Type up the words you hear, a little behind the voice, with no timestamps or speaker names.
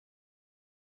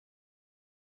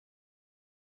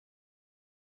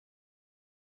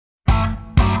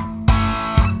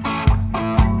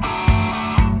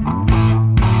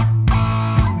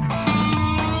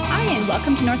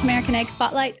to North American Ag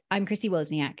Spotlight. I'm Chrissy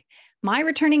Wozniak. My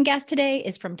returning guest today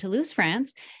is from Toulouse,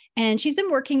 France, and she's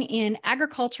been working in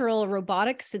agricultural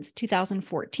robotics since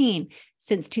 2014.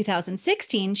 Since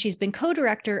 2016, she's been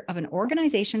co-director of an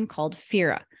organization called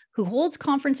FIRA, who holds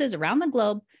conferences around the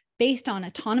globe based on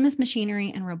autonomous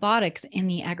machinery and robotics in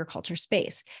the agriculture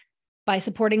space. By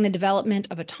supporting the development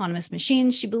of autonomous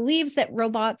machines, she believes that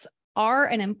robots are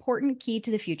an important key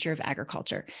to the future of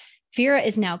agriculture. FIRA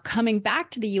is now coming back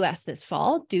to the US this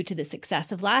fall due to the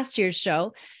success of last year's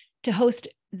show to host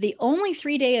the only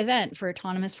 3-day event for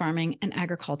autonomous farming and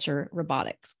agriculture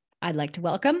robotics. I'd like to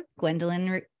welcome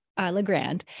Gwendoline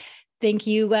Legrand. Thank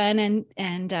you, Gwen,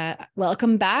 and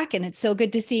welcome back. And it's so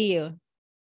good to see you.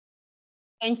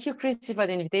 Thank you, Chrissy, for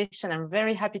the invitation. I'm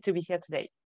very happy to be here today.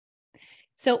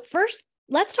 So first,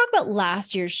 let's talk about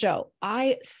last year's show.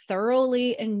 I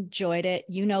thoroughly enjoyed it.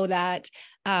 You know that.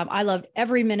 I loved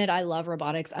every minute. I love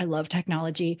robotics. I love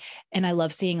technology, and I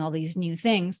love seeing all these new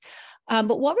things.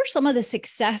 But what were some of the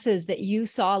successes that you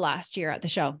saw last year at the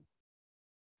show?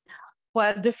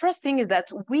 Well, the first thing is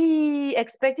that we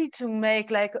expected to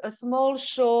make like a small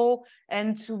show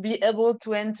and to be able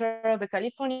to enter the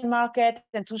Californian market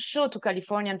and to show to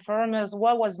Californian farmers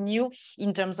what was new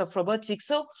in terms of robotics.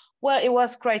 So, well, it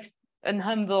was quite an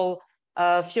humble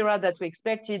FIRA that we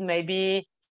expected, maybe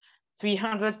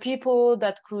 300 people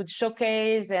that could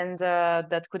showcase and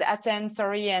that could attend,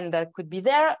 and that could be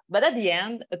there. But at the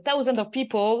end, 1,000 of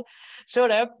people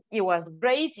showed up. It was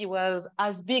great. It was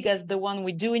as big as the one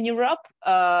we do in Europe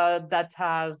that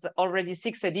has already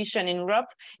 6th edition in Europe.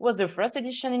 It was the first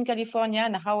edition in California.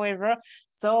 And however,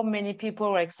 so many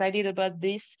people were excited about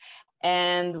this.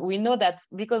 And we know that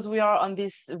because we are on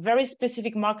this very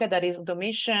specific market that is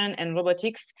automation and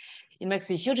robotics, it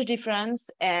makes a huge difference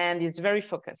and it's very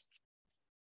focused.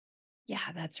 Yeah,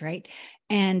 that's right.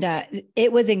 And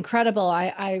it was incredible.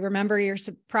 I remember your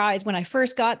surprise when I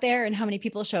first got there and how many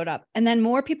people showed up. And then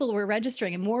more people were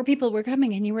registering and more people were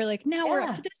coming. And you were like, now we're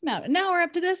up to this amount. And now we're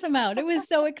up to this amount. It was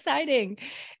so exciting.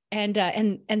 And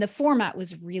the format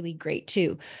was really great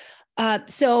too.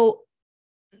 So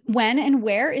when and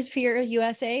where is FIRA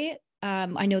USA?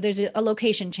 I know there's a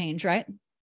location change, right?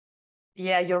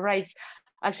 Yeah, you're right.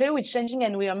 Actually, we're changing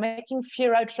and we are making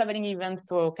FIRA traveling event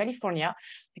to California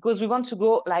because we want to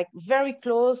go like very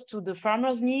close to the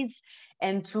farmers' needs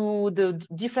and to the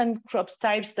different crops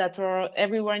types that are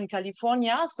everywhere in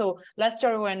California. So last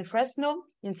year we were in Fresno,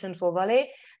 in Central Valley.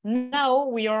 Now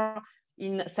we are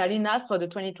in Salinas for the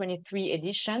 2023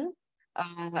 edition.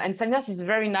 And Salinas is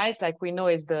very nice, like we know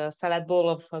is the salad bowl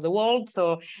of the world.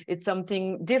 So it's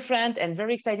something different and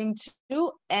very exciting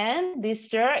too. And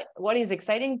this year, what is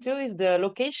exciting too is the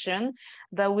location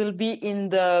that will be in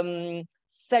the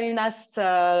Salinas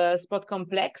Sport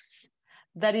Complex.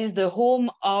 That is the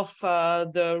home of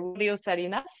the Rodeo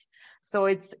Salinas. So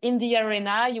it's in the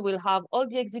arena. You will have all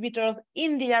the exhibitors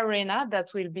in the arena that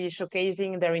will be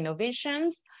showcasing their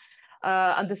innovations.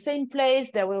 At the same place,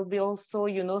 there will be also,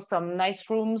 you know, some nice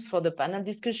rooms for the panel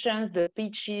discussions, the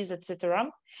pitches, etc.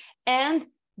 And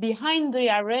behind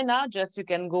the arena, just you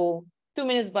can go 2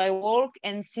 minutes by walk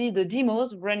and see the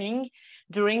demos running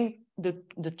during the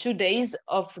 2 days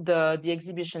of the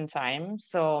exhibition time.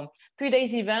 So 3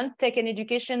 days event, tech and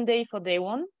education day for day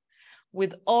one,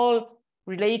 with all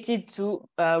related to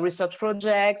research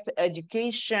projects,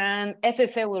 education.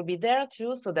 FFA will be there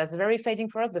too, so that's very exciting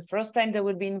for us, the first time they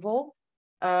will be involved.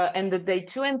 And the day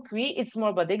 2 and 3, it's more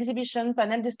about exhibition,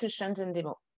 panel discussions, and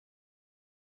demo.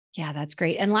 Yeah, that's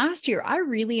great. And last year, I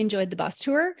really enjoyed the bus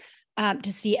tour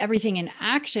to see everything in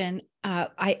action.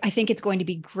 I think it's going to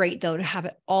be great, though, to have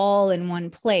it all in one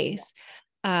place.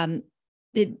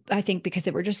 I think because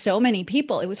there were just so many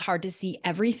people, it was hard to see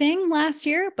everything last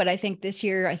year. But I think this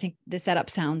year, I think the setup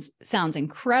sounds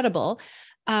incredible.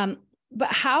 But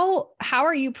how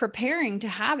are you preparing to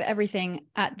have everything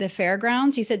at the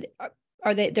fairgrounds? You said,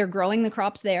 they're growing the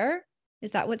crops there?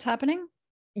 Is that what's happening?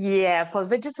 Yeah, for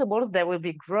vegetables, there will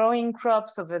be growing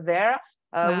crops over there.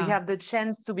 Wow. We have the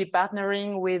chance to be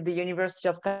partnering with the University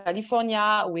of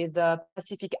California, with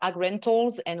Pacific Ag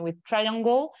Rentals, and with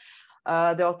Triangle.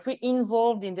 There are 3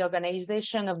 involved in the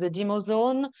organization of the demo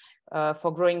zone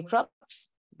for growing crops,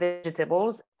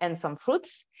 vegetables, and some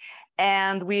fruits.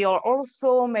 And we are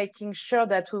also making sure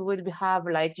that we will have,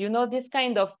 like, you know, this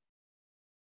kind of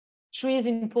trees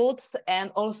in pots and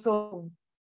also,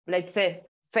 let's say,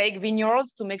 fake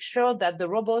vineyards to make sure that the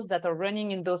robots that are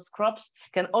running in those crops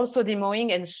can also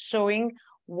demoing and showing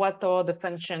what are the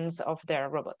functions of their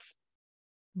robots.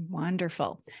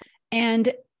 Wonderful.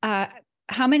 And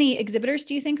how many exhibitors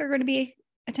do you think are going to be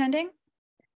attending?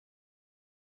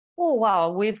 Oh, wow.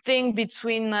 We think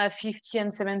between 50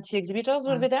 and 70 exhibitors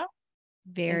will be there.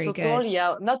 Very in total, good.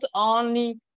 yeah, not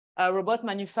only robot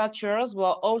manufacturers,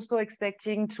 we're also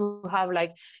expecting to have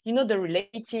like, the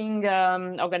relating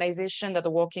organization that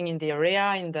are working in the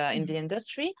area, in the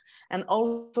industry, and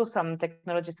also some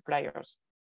technology suppliers.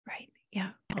 Right.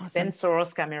 Yeah. Like Awesome.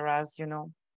 sensors, cameras,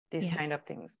 these Yeah. kind of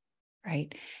things.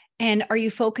 Right. And are you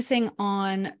focusing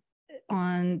on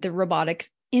the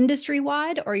robotics industry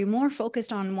wide, or are you more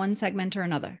focused on one segment or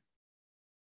another?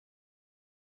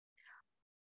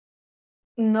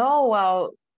 No,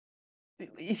 well,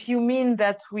 if you mean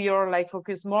that we are like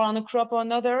focused more on a crop or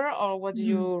another, or what do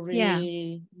you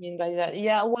really mean by that?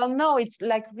 Yeah, well, no, it's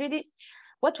like really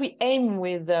what we aim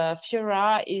with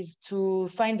FIRA is to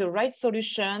find the right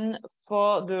solution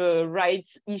for the right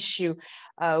issue.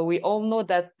 We all know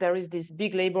that there is this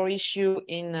big labor issue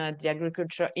in the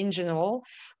agriculture in general.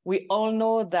 We all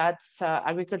know that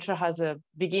agriculture has a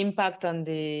big impact on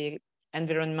the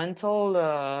environmental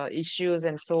issues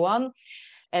and so on.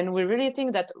 And we really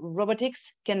think that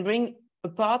robotics can bring a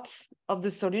part of the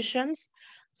solutions.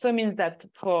 So it means that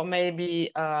for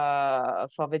maybe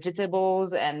for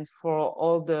vegetables and for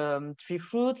all the tree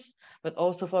fruits, but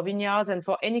also for vineyards and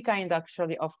for any kind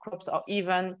actually of crops, or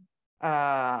even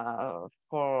for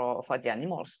the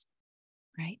animals.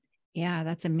 Right. Yeah,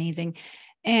 that's amazing.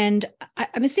 And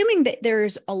I'm assuming that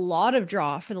there's a lot of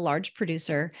draw for the large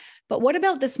producer, but what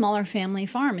about the smaller family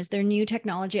farm? Is there new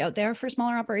technology out there for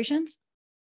smaller operations?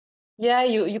 Yeah,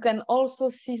 you can also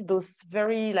see those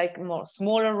very like more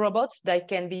smaller robots that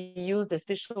can be used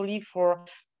especially for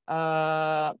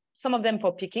some of them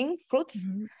for picking fruits,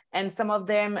 and some of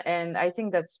them, and I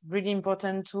think that's really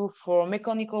important too, for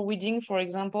mechanical weeding, for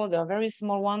example. There are very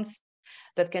small ones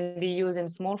that can be used in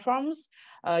small farms.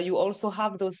 You also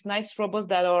have those nice robots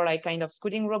that are like kind of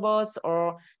scooping robots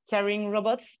or carrying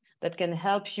robots that can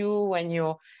help you when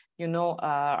you're,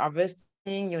 harvesting.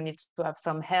 You need to have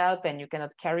some help and you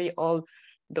cannot carry all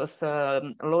those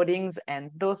loadings,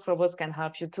 and those robots can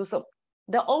help you too. So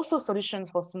there are also solutions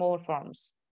for small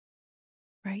farms.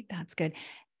 Right, that's good.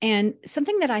 And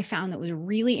something that I found that was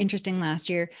really interesting last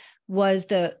year was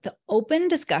the open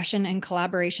discussion and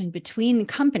collaboration between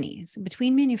companies,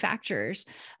 between manufacturers,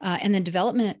 and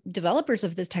the developers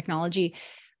of this technology.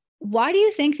 Why do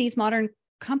you think these modern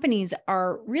companies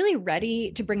are really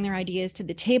ready to bring their ideas to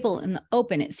the table in the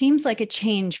open? It seems like a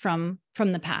change from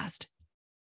the past.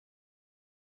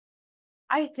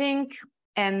 I think,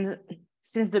 and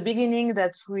since the beginning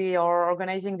that we are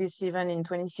organizing this event in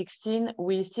 2016,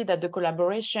 we see that the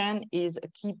collaboration is a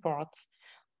key part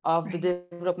of the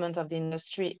development of the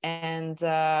industry. And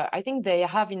I think they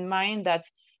have in mind that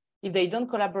if they don't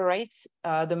collaborate,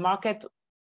 the market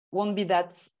won't be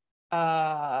that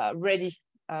ready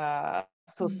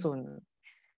so soon.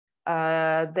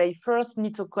 They first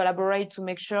need to collaborate to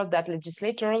make sure that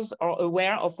legislators are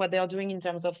aware of what they are doing in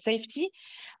terms of safety,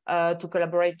 to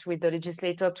collaborate with the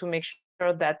legislator to make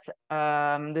sure that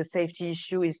the safety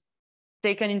issue is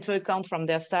taken into account from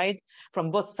their side, from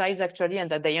both sides actually,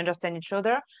 and that they understand each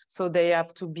other. So they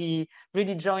have to be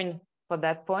really joined for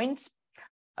that point.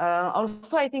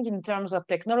 Also, I think in terms of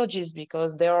technologies,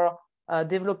 because they are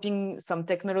developing some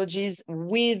technologies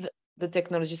with the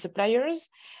technology suppliers.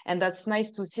 And that's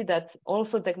nice to see that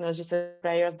also technology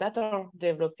suppliers that are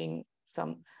developing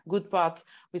some good part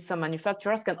with some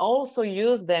manufacturers can also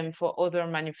use them for other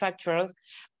manufacturers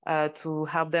to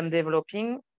help them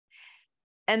developing.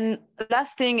 And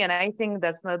last thing, and I think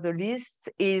that's not the least,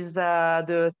 is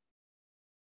the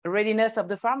readiness of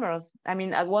the farmers. I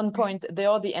mean, at one point, they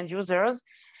are the end users.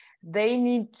 They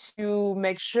need to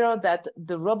make sure that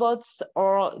the robots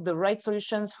are the right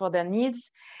solutions for their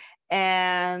needs.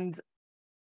 And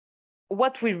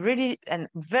what we really and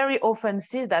very often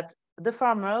see that the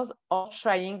farmers are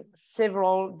trying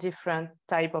several different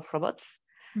types of robots.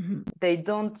 They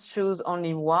don't choose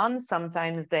only one.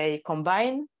 Sometimes they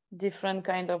combine different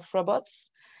kind of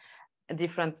robots,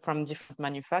 different from different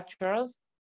manufacturers.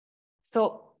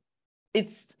 So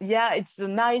it's a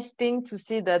nice thing to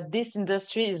see that this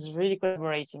industry is really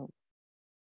collaborating.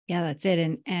 Yeah, that's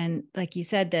it. And like you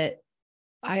said, that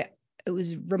it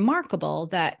was remarkable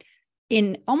that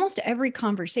in almost every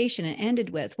conversation it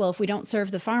ended with, well, if we don't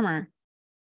serve the farmer,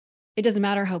 it doesn't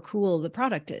matter how cool the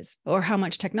product is or how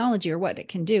much technology or what it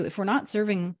can do. If we're not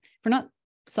solving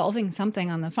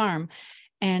something on the farm.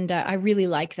 And I really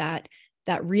like that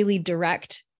really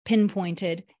direct,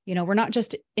 pinpointed, we're not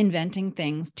just inventing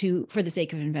things for the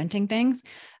sake of inventing things.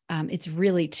 It's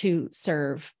really to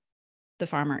serve the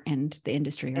farmer and the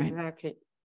industry, right? Exactly.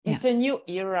 It's a new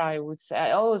era, I would say.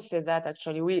 I always say that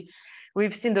actually.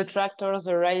 We've seen the tractors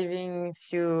arriving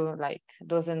few like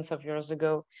dozens of years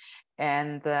ago,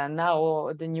 and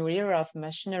now the new era of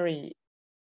machinery,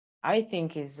 I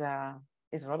think, is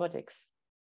robotics.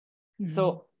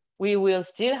 So we will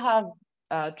still have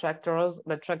tractors,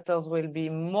 but tractors will be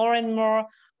more and more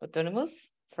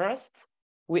autonomous first.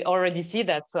 We already see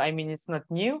that, so I mean, it's not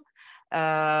new.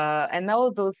 And now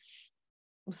those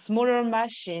smaller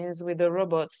machines with the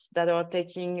robots that are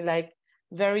taking like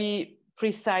very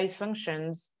precise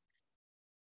functions,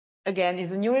 again,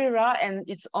 is a new era, and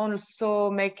it's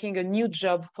also making a new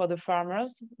job for the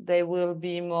farmers. They will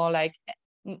be more like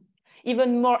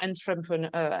even more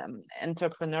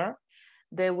entrepreneur.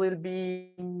 They will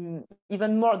be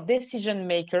even more decision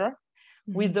maker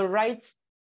with the right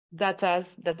data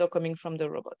that are coming from the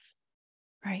robots.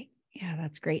 Right. Yeah,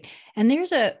 that's great. And there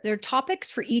are topics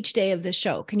for each day of the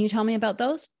show. Can you tell me about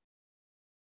those?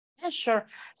 Yeah, sure.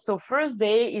 So first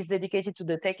day is dedicated to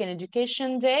the Tech and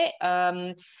Education Day.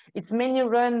 It's mainly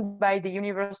run by the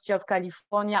University of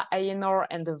California, A&R,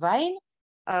 and the Vine.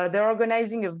 They're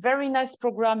organizing a very nice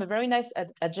program, a very nice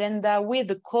agenda with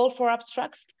the call for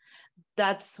abstracts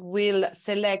that will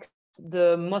select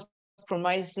the most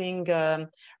promising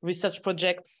research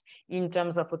projects in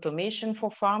terms of automation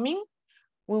for farming.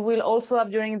 We will also have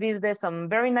during this day some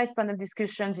very nice panel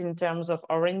discussions in terms of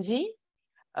R&D.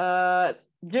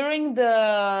 During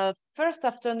the first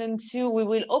afternoon too, we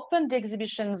will open the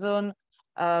exhibition zone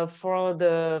for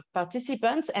the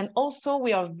participants. And also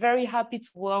we are very happy to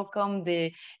welcome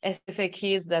the FFA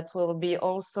kids that will be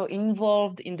also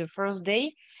involved in the first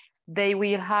day. They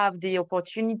will have the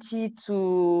opportunity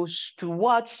to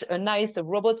watch a nice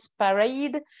robots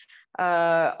parade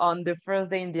on the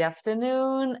first day in the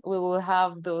afternoon. We will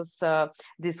have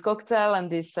this cocktail and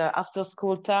this after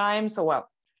school time. So, well,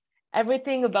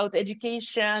 everything about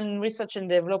education, research and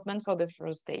development for the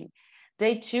first day.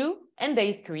 Day 2 and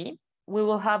day 3, we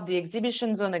will have the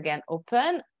exhibition zone again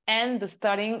open and the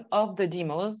starting of the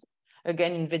demos,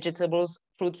 again in vegetables,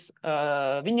 fruits,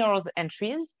 vineyards and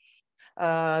trees.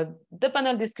 The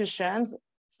panel discussions,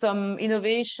 some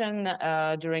innovation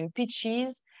during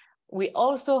pitches. We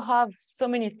also have so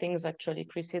many things, actually,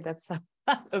 Chrissy, that's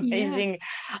amazing.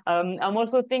 Yeah. I'm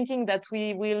also thinking that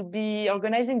we will be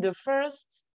organizing the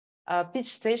first pitch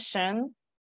session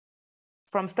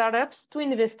from startups to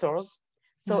investors.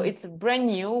 So it's brand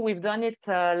new. We've done it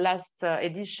last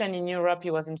edition in Europe.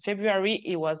 It was in February.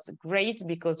 It was great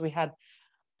because we had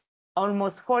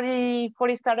almost 40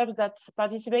 startups that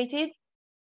participated.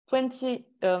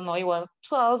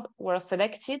 12 were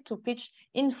selected to pitch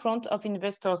in front of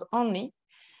investors only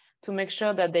to make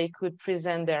sure that they could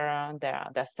present their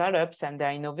startups and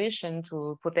their innovation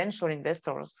to potential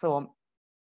investors. So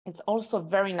it's also a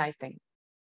very nice thing.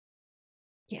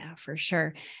 Yeah, for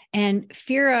sure. And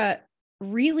FIRA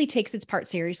really takes its part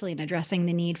seriously in addressing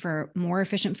the need for more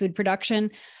efficient food production.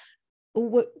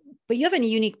 But you have a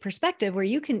unique perspective where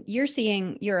you're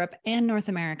seeing Europe and North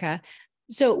America.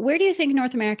 So where do you think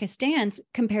North America stands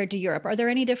compared to Europe? Are there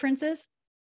any differences?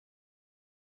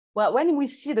 Well, when we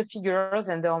see the figures,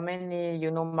 and there are many,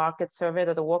 market surveys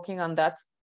that are working on that,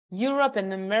 Europe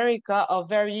and America are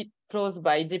very close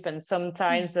by, depends.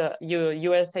 Sometimes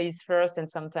USA is first, and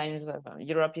sometimes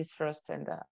Europe is first, and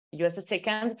USA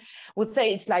second. Would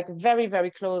say it's like very,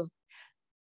 very close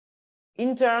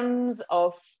in terms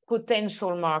of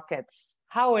potential markets.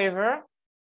 However,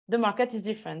 the market is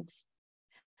different.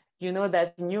 You know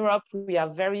that in Europe, we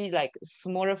have very like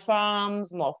smaller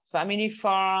farms, more family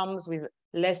farms with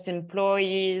less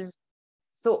employees.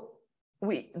 So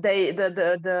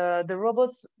the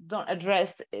robots don't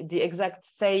address the exact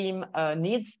same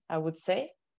needs, I would say.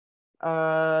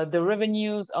 The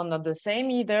revenues are not the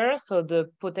same either. So the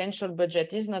potential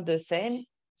budget is not the same.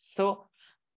 So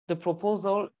the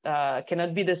proposal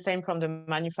cannot be the same from the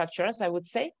manufacturers, I would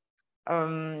say.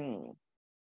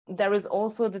 There is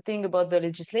also the thing about the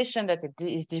legislation that it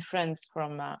is different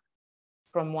from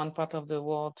one part of the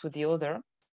world to the other.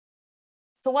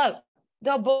 So, well,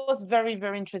 they're both very,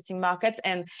 very interesting markets,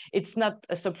 and it's not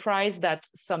a surprise that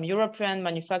some European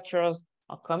manufacturers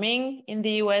are coming in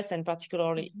the US and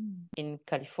particularly in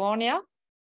California,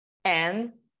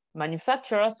 and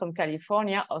manufacturers from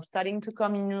California are starting to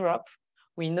come in Europe.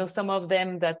 We know some of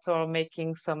them that are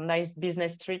making some nice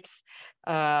business trips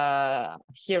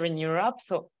here in Europe.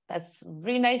 So that's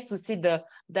really nice to see the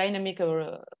dynamic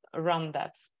around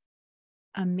that.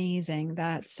 Amazing.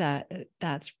 That's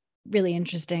really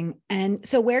interesting. And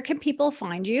so where can people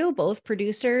find you, both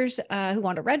producers who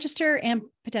want to register and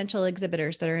potential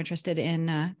exhibitors that are interested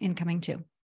in coming too?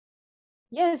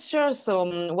 Yes, sure.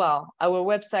 So, well, our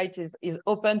website is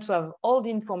open to have all the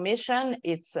information.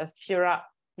 It's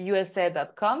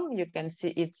FIRAUSA.com. You can see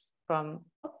it's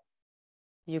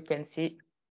you can see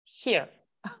here.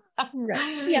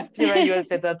 Right. Yeah.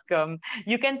 FIRAUSA.com.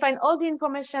 You can find all the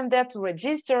information there to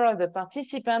register the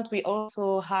participant. We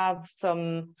also have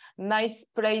some nice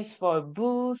place for a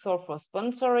booth or for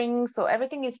sponsoring. So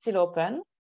everything is still open.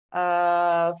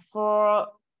 For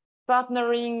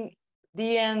partnering,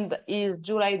 the end is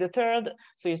July the 3rd.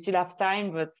 So you still have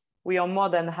time, but we are more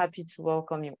than happy to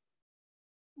welcome you.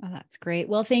 Oh, that's great.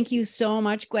 Well, thank you so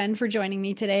much, Gwen, for joining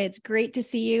me today. It's great to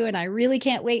see you, and I really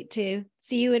can't wait to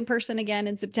see you in person again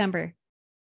in September.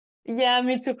 Yeah,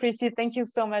 me too, Chrissy. Thank you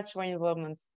so much for your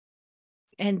involvement.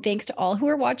 And thanks to all who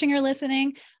are watching or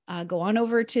listening. Go on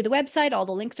over to the website. All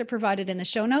the links are provided in the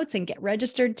show notes, and get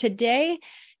registered today.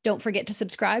 Don't forget to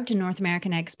subscribe to North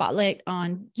American Ag Spotlight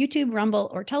on YouTube, Rumble,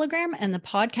 or Telegram. And the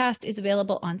podcast is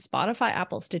available on Spotify,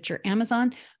 Apple, Stitcher,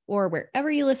 Amazon, or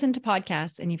wherever you listen to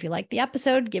podcasts. And if you like the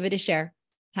episode, give it a share.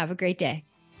 Have a great day.